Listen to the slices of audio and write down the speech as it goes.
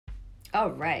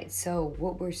All right, so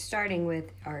what we're starting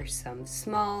with are some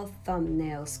small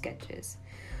thumbnail sketches.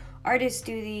 Artists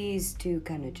do these to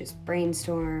kind of just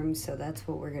brainstorm, so that's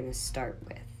what we're going to start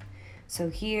with. So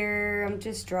here I'm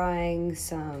just drawing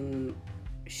some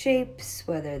shapes,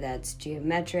 whether that's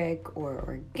geometric or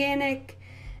organic,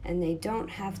 and they don't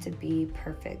have to be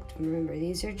perfect. Remember,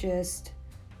 these are just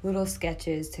little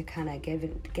sketches to kind of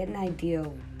get an idea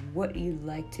of what you'd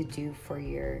like to do for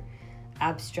your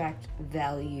abstract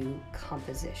value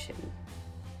composition.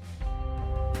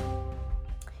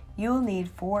 You will need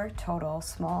 4 total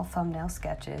small thumbnail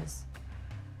sketches,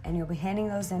 and you'll be handing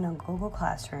those in on Google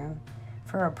Classroom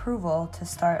for approval to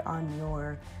start on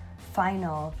your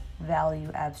final value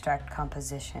abstract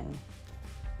composition.